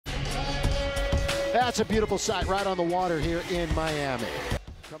That's a beautiful sight right on the water here in Miami.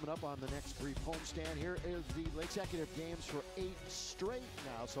 Coming up on the next brief homestand, here is the Lake Executive Games for 8 straight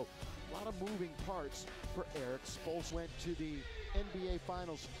now. So a lot of moving parts for Eric. Spoels went to the NBA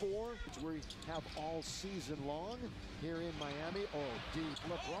Finals 4, which we have all season long here in Miami. Oh, deep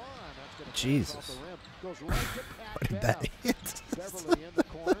LeBron. That's going to Jesus. off the rim. Goes right to Pat What did that hit? Beverly in the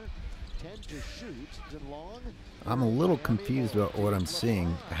corner. 10 to shoot. And long. I'm a little confused about what I'm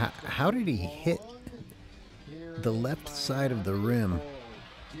seeing. How did he hit the left side of the rim?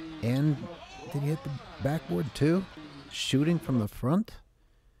 And did he hit the backboard too? Shooting from the front?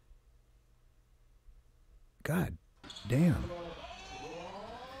 God damn.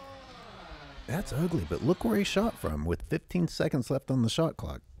 That's ugly, but look where he shot from with 15 seconds left on the shot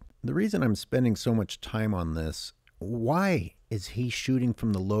clock. The reason I'm spending so much time on this, why is he shooting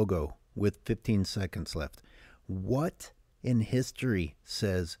from the logo with 15 seconds left? What in history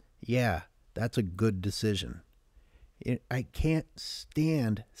says, yeah, that's a good decision? I can't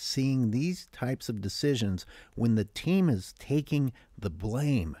stand seeing these types of decisions when the team is taking the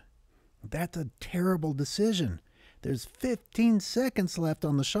blame. That's a terrible decision. There's 15 seconds left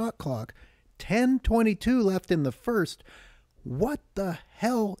on the shot clock, 10:22 left in the first. What the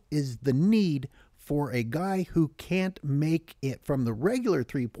hell is the need for a guy who can't make it from the regular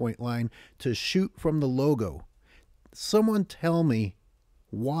three-point line to shoot from the logo? Someone tell me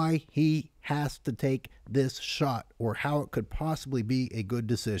why he has to take this shot or how it could possibly be a good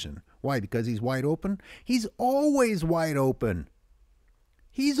decision. Why? Because he's wide open? He's always wide open.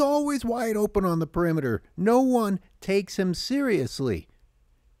 He's always wide open on the perimeter. No one takes him seriously.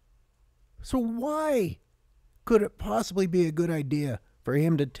 So why could it possibly be a good idea for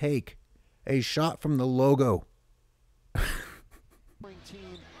him to take a shot from the logo?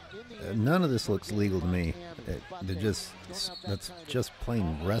 None of this looks legal to me. That's just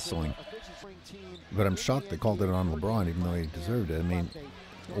plain wrestling. But I'm shocked they called it on LeBron, even though he deserved it. I mean,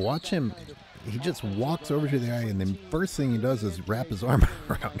 watch him. He just walks over to the guy, and the first thing he does is wrap his arm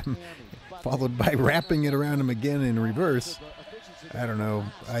around him, followed by wrapping it around him again in reverse. I don't know.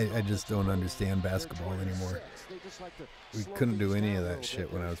 I just don't understand basketball anymore. We couldn't do any of that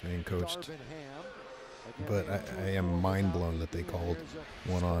shit when I was being coached. But I am mind blown that they called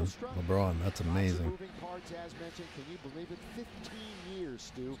one on LeBron. That's amazing.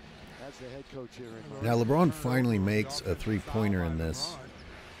 Now LeBron finally makes a three-pointer in this,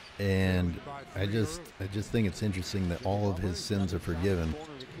 and I just think it's interesting that all of his sins are forgiven.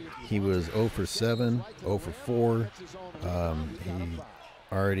 He was 0 for 7, 0 for 4. He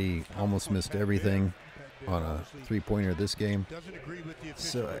already almost missed everything on a three-pointer this game.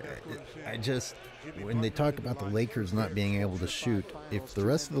 So I just, when they talk about the Lakers not being able to shoot, if the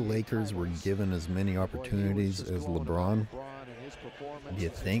rest of the Lakers were given as many opportunities as LeBron, do you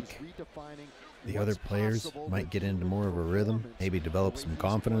think the other players might get into more of a rhythm, maybe develop some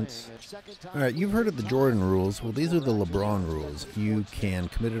confidence? All right, you've heard of the Jordan rules. Well, these are the LeBron rules. You can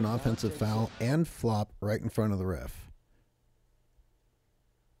commit an offensive foul and flop right in front of the ref.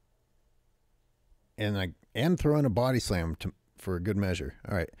 And throw in a body slam for a good measure.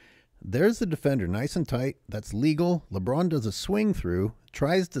 All right, there's the defender, nice and tight. That's legal. LeBron does a swing through,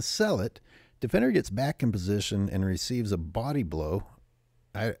 tries to sell it. Defender gets back in position and receives a body blow.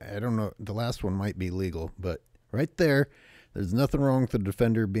 I don't know. The last one might be legal, but right there, there's nothing wrong with the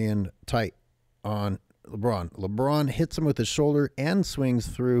defender being tight on LeBron. LeBron hits him with his shoulder and swings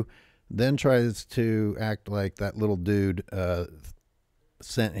through, then tries to act like that little dude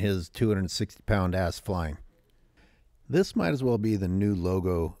sent his 260-pound ass flying. This might as well be the new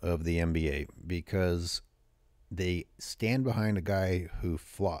logo of the NBA because they stand behind a guy who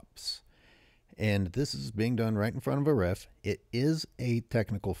flops. And this is being done right in front of a ref. It is a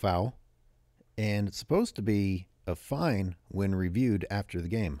technical foul, and it's supposed to be a fine when reviewed after the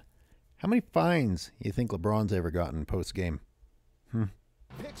game. How many fines do you think LeBron's ever gotten post-game?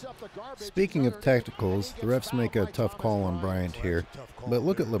 Speaking of technicals, the refs make a tough call on Bryant here, but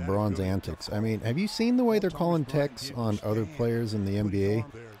look at LeBron's antics. I mean, have you seen the way they're calling techs on other players in the NBA?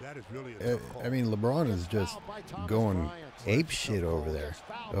 I mean, LeBron is just going ape shit over there.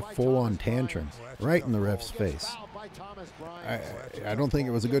 A full-on tantrum right in the ref's face. I don't think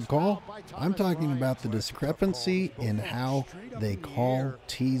it was a good call. I'm talking about the discrepancy in how they call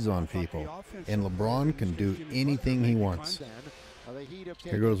T's on people. And LeBron can do anything he wants.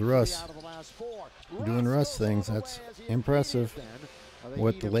 Here goes Russ. Doing Russ things. That's impressive.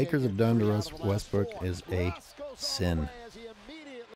 What the Lakers have done to Russ Westbrook is a sin.